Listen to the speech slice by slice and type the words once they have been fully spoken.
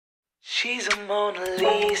She's a Mona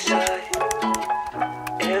Lisa.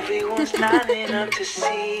 Everyone's lining up to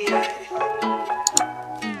see her.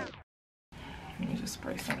 Let me just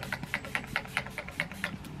spray some.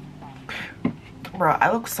 Bro,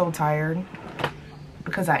 I look so tired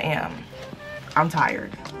because I am. I'm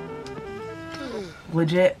tired.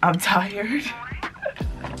 Legit, I'm tired.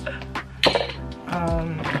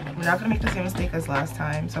 We're not gonna make the same mistake as last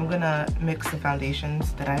time, so I'm gonna mix the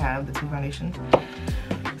foundations that I have, the two foundations,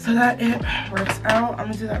 so that it works out. I'm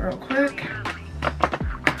gonna do that real quick.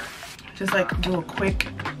 Just like do a quick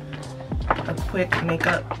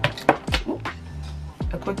makeup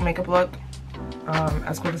look,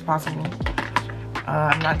 as quick as possible.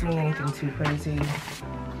 I'm not doing anything too crazy.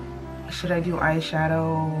 Should I do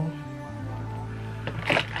eyeshadow?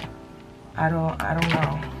 I don't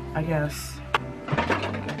know. I guess.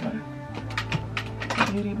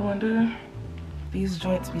 Beauty blender. These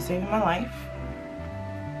joints be saving my life.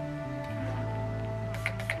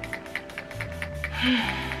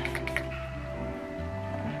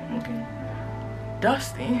 Okay.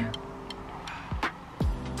 Dusty.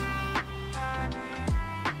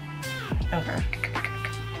 Okay.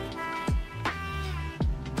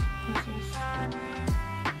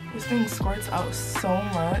 This thing squirts out so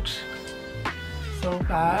much, so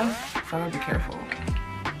fast, so I gotta be careful.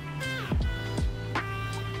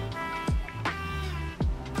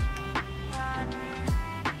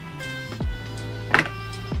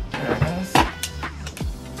 There it is.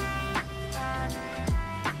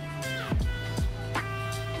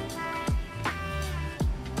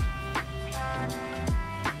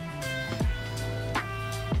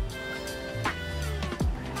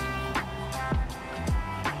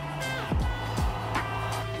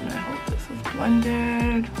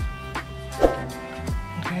 Blended.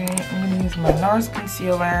 Okay, I'm gonna use my NARS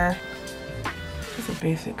concealer. Just a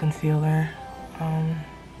basic concealer.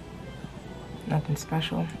 Nothing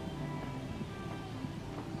special.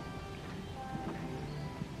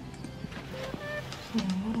 A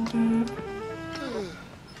little bit.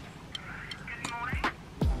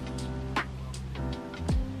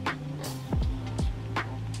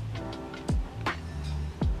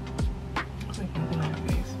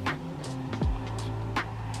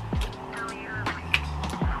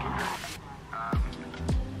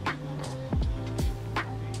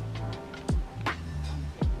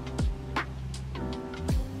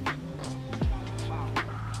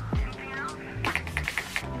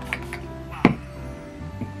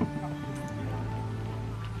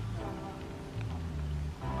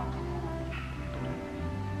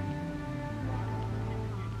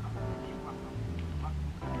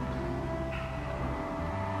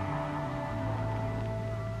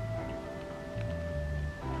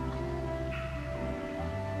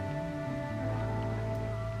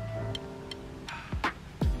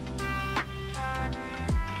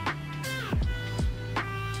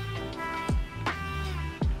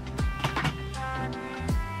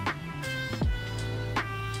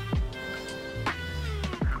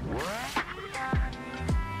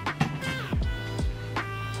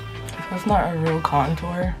 That's not a real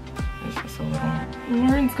contour. It's just a little.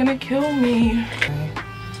 Lauren's gonna kill me. Okay.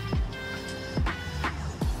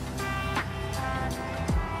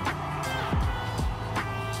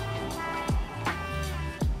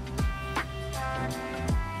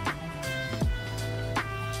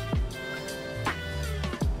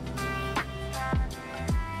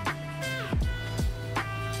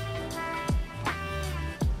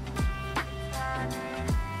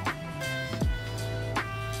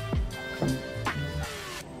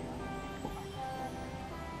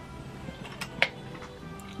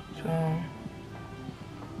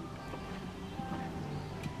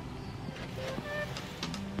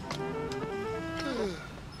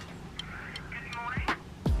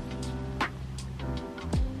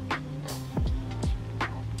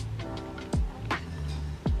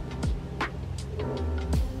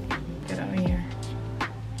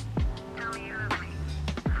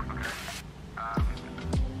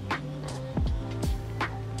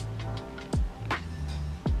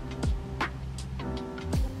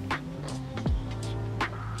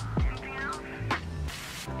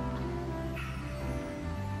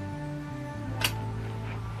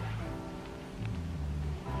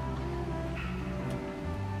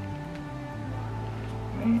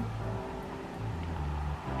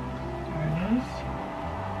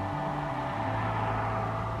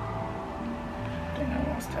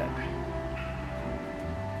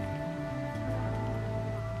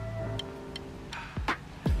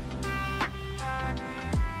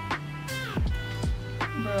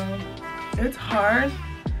 Bro, it's hard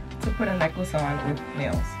to put a necklace on with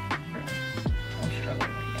nails. Bro, I'm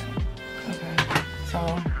struggling right now. So,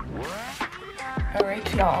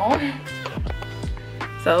 alright y'all.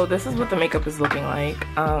 So this is what the makeup is looking like.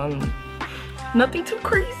 Nothing too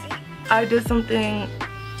crazy. I did something,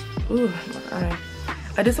 ooh, my eye.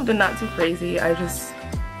 I did something not too crazy. I just,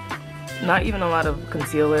 not even a lot of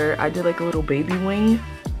concealer. I did like a little baby wing.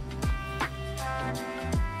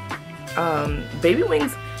 Baby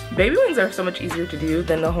wings are so much easier to do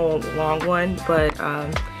than the whole long one, but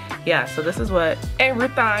yeah, so this is what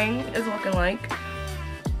everything is looking like.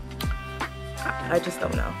 I just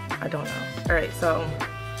don't know. I don't know. All right, so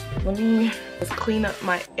let me just clean up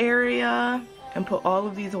my area and put all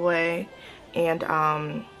of these away and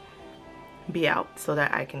be out so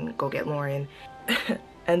that I can go get Lauren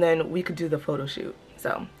and then we could do the photo shoot.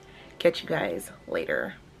 So catch you guys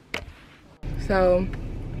later. So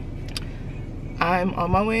I'm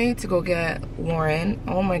on my way to go get Lauren.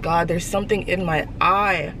 Oh my god, there's something in my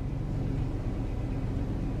eye.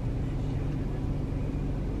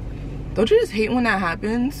 Don't you just hate when that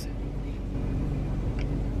happens?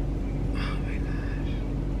 Oh my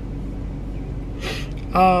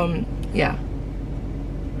gosh. Yeah.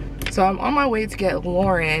 So I'm on my way to get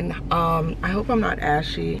Lauren. I hope I'm not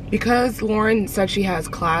ashy. Because Lauren said she has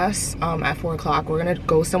class at 4 o'clock, we're gonna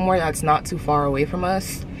go somewhere that's not too far away from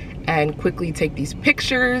us and quickly take these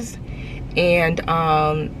pictures and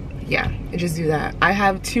yeah, just do that. I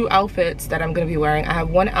have 2 outfits that I'm gonna be wearing. I have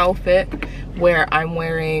one outfit where I'm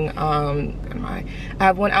wearing I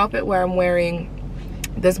have one outfit where I'm wearing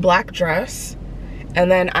this black dress, and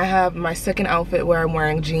then I have my second outfit where I'm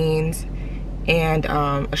wearing jeans and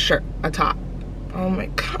a shirt, a top. Oh my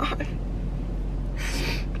god,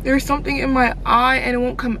 there's something in my eye and it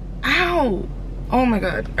won't come out. Oh my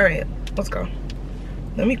god. All right, let's go.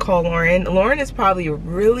 Let me call Lauren. Lauren is probably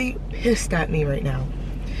really pissed at me right now.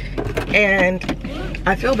 And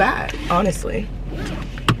I feel bad, honestly.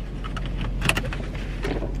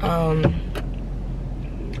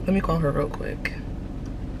 Let me call her real quick.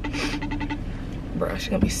 Bruh, she's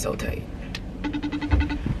gonna be so tight.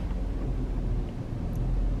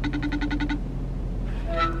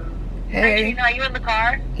 Hey. Are you in the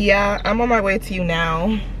car? Yeah, I'm on my way to you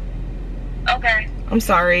now. Okay. I'm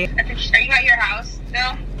sorry. Are you at your house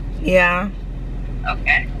still? Yeah.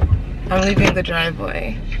 Okay. I'm leaving the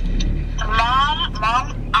driveway. Mom,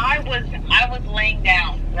 I was laying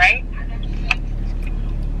down, right?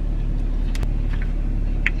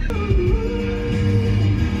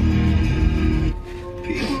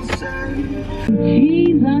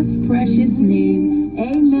 Jesus' precious name.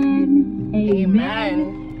 Amen. Amen.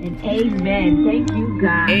 And amen. Thank you,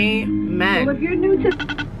 God. Amen. Well, if you're new to...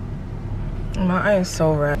 My eye is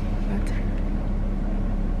so red.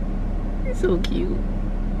 It's so cute.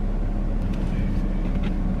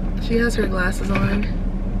 She has her glasses on.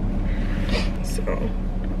 So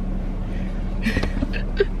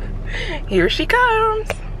here she comes.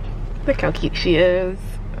 Look how cute she is.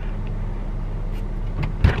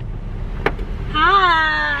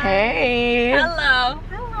 Hi. Hey. Hello.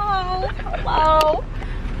 Hello. Hello.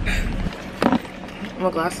 My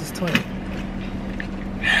glasses twin.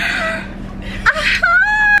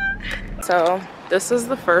 So this is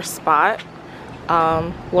the first spot.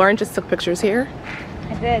 Lauren just took pictures here.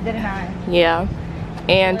 I did, didn't I? Yeah.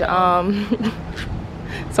 And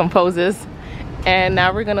some poses. And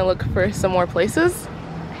now we're gonna look for some more places.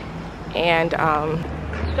 And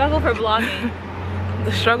Struggle for vlogging.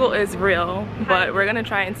 the struggle is real, but we're gonna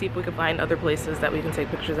try and see if we can find other places that we can take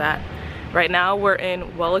pictures at. Right now we're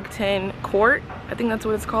in Wellington Court. I think that's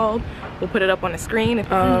what it's called. We'll put it up on the screen.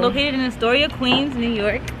 Located in Astoria, Queens, New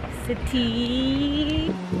York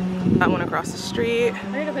City. That one across the street.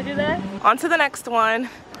 Are you gonna picture that? On to the next one.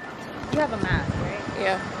 You have a map, right?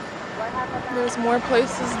 Yeah. There's more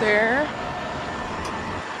places there.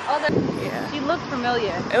 Oh, Yeah. she looks familiar.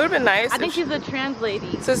 It would have been nice. I think she's a trans lady.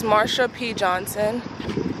 It says Marsha P. Johnson.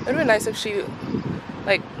 It would have been nice if she,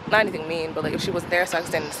 like, not anything mean, but like if she was there so I could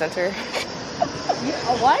stand in the center.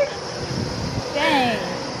 What? Dang.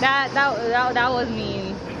 That was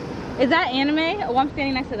mean. Is that anime? Oh, I'm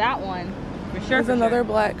standing next to that one. For sure. There's another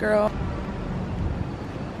black girl.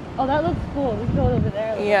 Oh, that looks cool. Let's go over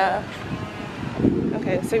there. Yeah.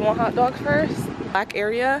 Okay, so you want hot dogs first? Black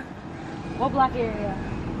area. What black area?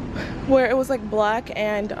 Where it was like black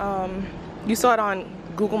and you saw it on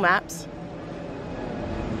Google Maps.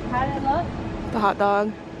 How did it look? The hot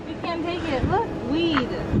dog. You can't take it. Look, weed.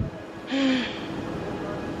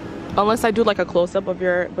 Unless I do like a close-up of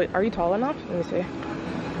your, but are you tall enough? Let me see.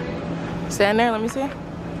 Stand there, let me see.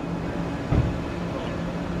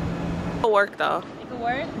 It'll work though. It could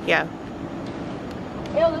work? Yeah.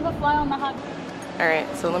 Ew, there's a fly on the hot dog.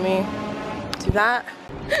 Alright, so let me do that.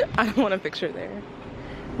 I don't want a picture there.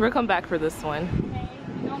 We'll come back for this one. Okay,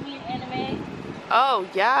 you know me in anime. Oh,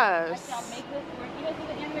 yes. I'll make this work. You guys did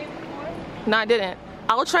the anime before? No, I didn't.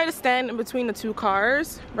 I'll try to stand in between the two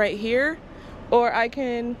cars right here. Or I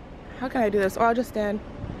can, how can I do this? Or I'll just stand.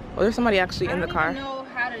 Oh, there's somebody actually in the car. I don't even know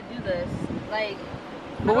how to do this. Like,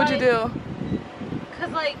 What would you do? Cause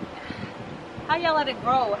like, how y'all let it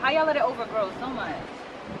grow? How y'all let it overgrow so much?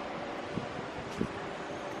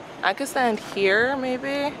 I could stand here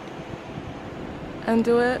maybe and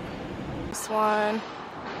do it. This one.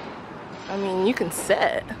 I mean, you can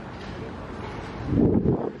sit.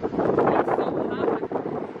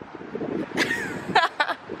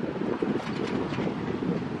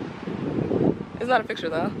 It's not a picture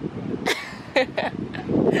though.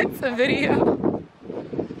 It's a video.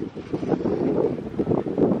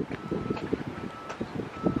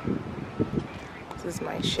 This is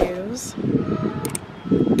my shoes.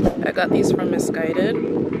 I got these from Misguided.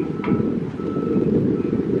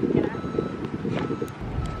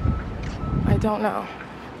 I don't know.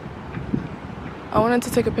 I wanted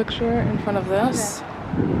to take a picture in front of this.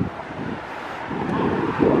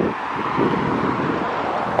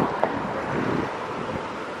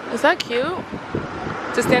 Is that cute?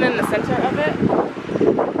 To stand in the center of it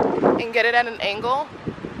and get it at an angle.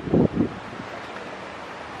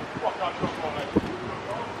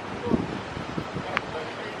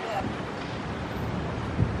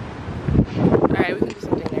 Alright, we can do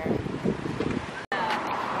something there.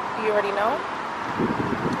 You already know?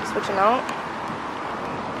 Switching out.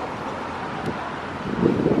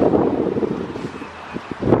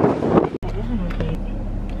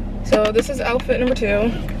 So this is outfit number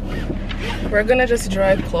 2. We're gonna just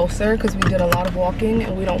drive closer because we did a lot of walking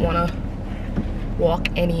and we don't want to walk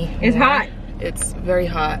any more. It's hot. It's very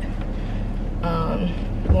hot.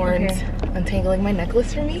 Lauren's untangling my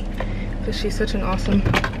necklace for me because she's such an awesome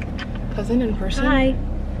cousin in person. Hi.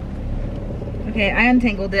 Okay, I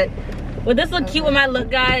untangled it. Would this look cute with my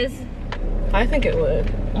look, guys? I think it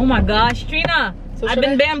would. Oh my gosh, Trina. So I've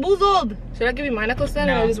been bamboozled. Should I give you my necklace then,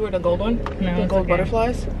 No. or I just wear the gold one? No, the it's gold okay.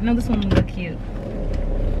 butterflies. No, this one would look cute.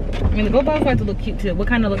 I mean, the gold butterflies would look cute too. What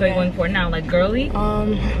kind of look are you going for now? Like girly?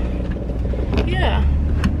 Yeah.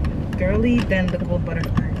 Girly, then the gold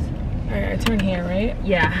butterflies. All right, I turn here, right?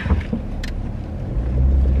 Yeah.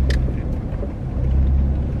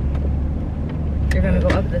 You're gonna go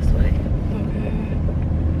up this way.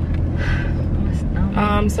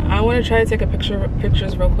 Okay. So I want to try to take a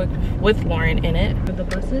pictures real quick with Lauren in it. For the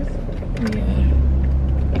buses? Yeah.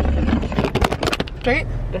 Straight?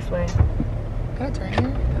 This way. Can I turn here? I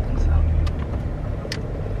think so.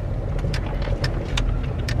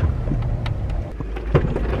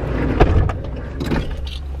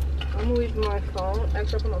 I'm leaving my phone.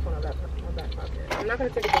 Actually, I put my phone in my back pocket. I'm not gonna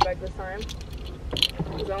take it back this time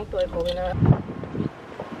because I don't feel like holding it.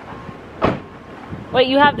 Wait,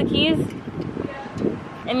 you have the keys?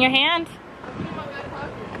 In your hand?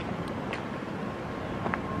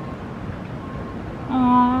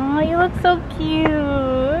 Aww, you look so cute.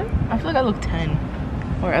 I feel like I look 10.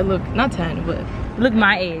 Or I look, not 10, but... Look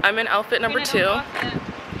my age. I'm in outfit number 2. I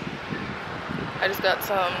just got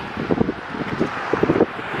some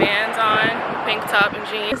Vans on, pink top and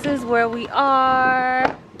jeans. This is where we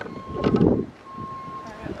are.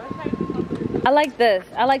 I like this.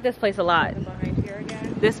 I like this place a lot.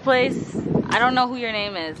 This place, I don't know who your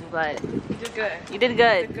name is, but You did good. you did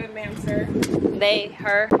good. Good ma'am, sir. They,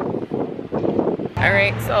 her.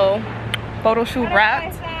 Alright, so photo shoot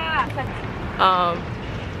wrapped.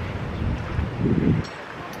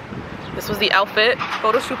 This was the outfit.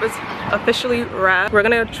 Photo shoot is officially wrapped. We're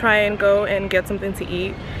gonna try and go and get something to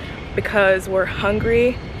eat because we're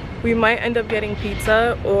hungry. We might end up getting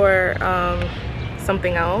pizza or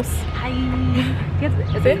something else. Yes,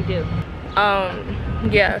 that's what you do.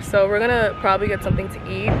 Yeah, so we're gonna probably get something to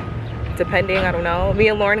eat, depending, I don't know. Me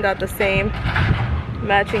and Lauren got the same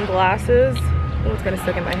matching glasses. Oh, it's gonna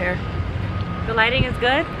stick in my hair. The lighting is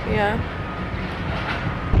good? Yeah.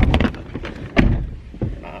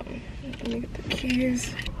 Let me get the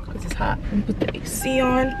keys, because it's hot. Let me put the AC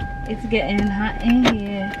on. It's getting hot in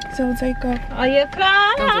here. So take off. All your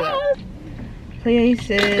clothes. Don't do that. Places.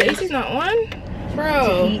 The AC's not on? Bro.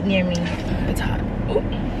 To eat near me. It's hot. Ooh.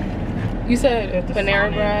 You said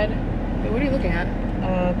Panera bread. Wait, what are you looking at?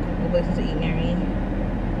 Couple places to eat near me.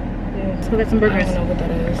 Yeah. Let's go get some I burgers. don't know what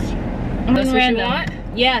that is. I'm That's what random. you want?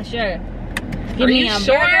 Yeah, sure. Give Are me you a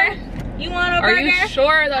sure? burger. You want a burger? Are you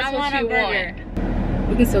sure that's I what want you a burger. want?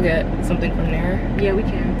 We can still get something from there. Yeah, we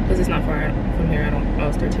can. Because it's not far from here. Oh,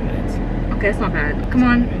 it's 13 minutes. Okay, it's not bad. Come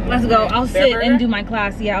on, let's go. I'll Bear sit burger? and do my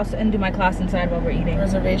class. Yeah, I'll sit and do my class inside while we're eating.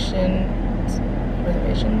 Reservations?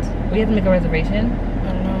 We have to make a reservation.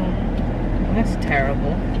 I don't know. That's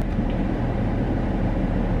terrible.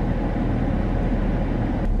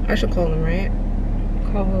 I should call them, right?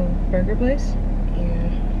 Call who? Burger place? Yeah.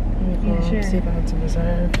 Let me call Sure. see if I have to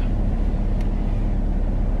reserve.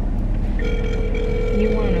 You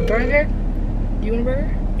want a burger? You want a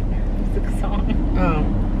burger? It's the song. Oh.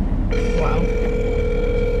 Wow.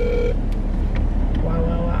 Wow,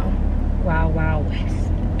 wow, wow. Wow, wow, West.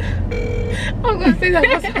 I'm gonna say that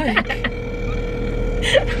was like.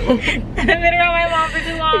 I've been around my mom for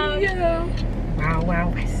too long. Yeah. Wow, wow,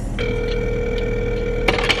 West.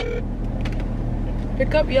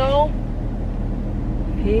 Pick up, y'all.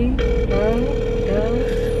 P-O-O.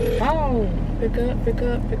 Oh. Pick up, pick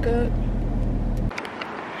up, pick up.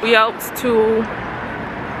 We out to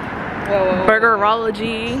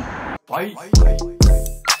Burgerology.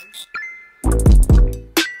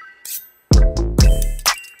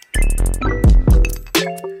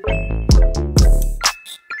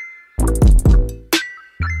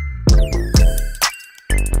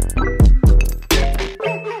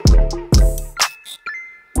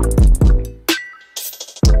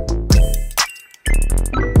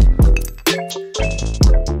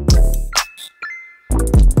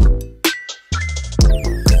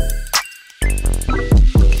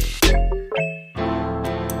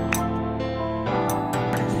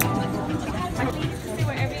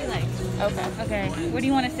 Okay. Where do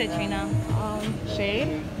you want to sit, Trina?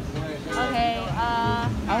 Shade. Okay. I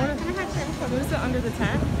want to. Can we sit under the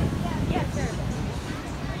tent? Yeah, sure.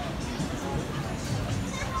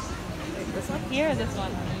 This one? Here or this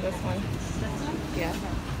one? This one. This one? Yeah.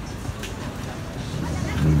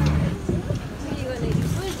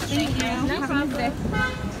 Thank you. No problem.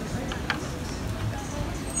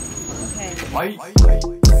 Okay.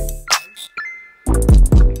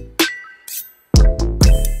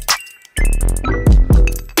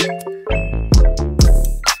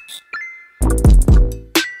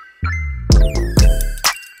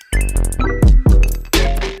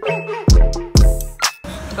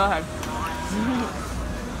 Go ahead.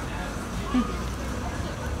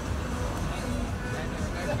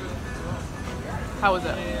 How was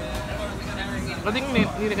it? I think we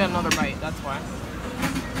need to get another bite, that's why.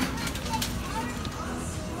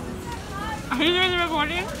 Are you doing the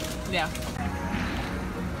recording? Yeah.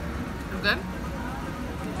 It's good?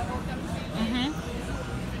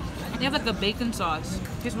 They have like a bacon sauce. It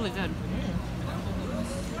tastes really good.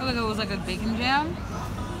 I feel like it was like a bacon jam.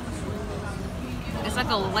 It's like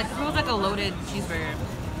it feels like a loaded cheeseburger.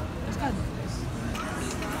 It's good.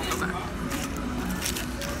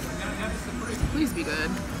 Please be good.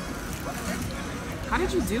 How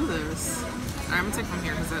did you do this? Alright, I'm gonna take from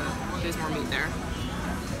here because there's more meat there.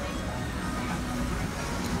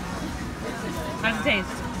 How's it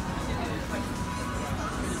taste?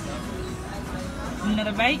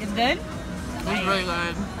 Another bite? It's good? It's really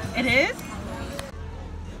good. It is?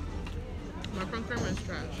 My front cream is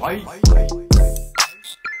trash.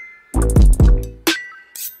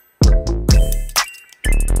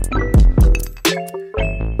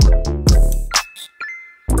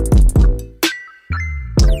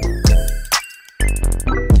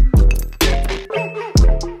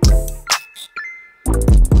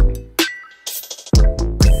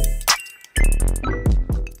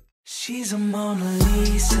 She's a Mona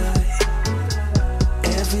Lisa.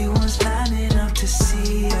 Everyone's lining up to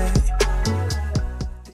see her.